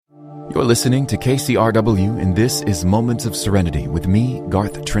You're listening to KCRW, and this is Moments of Serenity with me,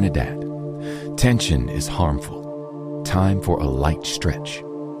 Garth Trinidad. Tension is harmful. Time for a light stretch.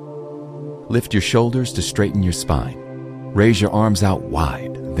 Lift your shoulders to straighten your spine. Raise your arms out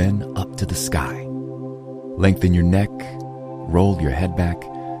wide, then up to the sky. Lengthen your neck, roll your head back,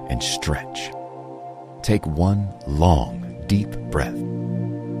 and stretch. Take one long, deep breath.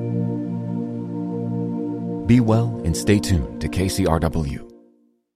 Be well and stay tuned to KCRW.